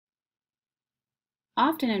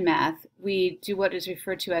Often in math, we do what is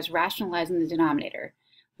referred to as rationalizing the denominator,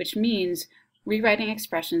 which means rewriting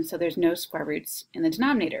expressions so there's no square roots in the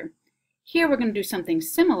denominator. Here we're going to do something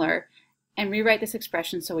similar and rewrite this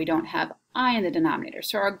expression so we don't have I in the denominator.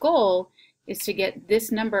 So our goal is to get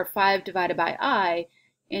this number 5 divided by I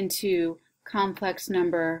into complex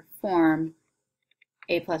number form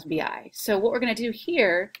a plus bi. So what we're going to do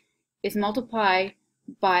here is multiply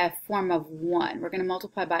by a form of 1. We're going to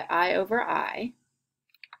multiply by I over I,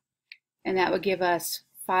 and that would give us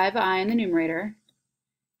 5i in the numerator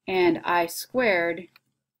and I squared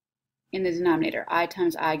in the denominator. I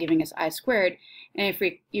times I giving us I squared. And if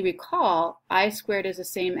you recall, I squared is the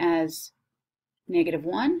same as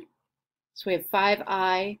 -1. So we have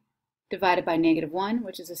 5i divided by -1,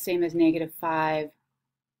 which is the same as -5i.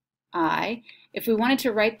 If we wanted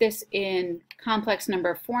to write this in complex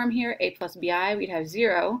number form here, a plus bi, we'd have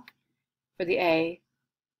 0 for the a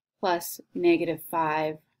plus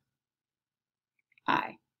 -5i.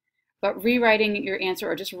 But rewriting your answer,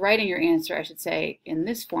 or just writing your answer, I should say, in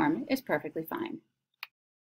this form is perfectly fine.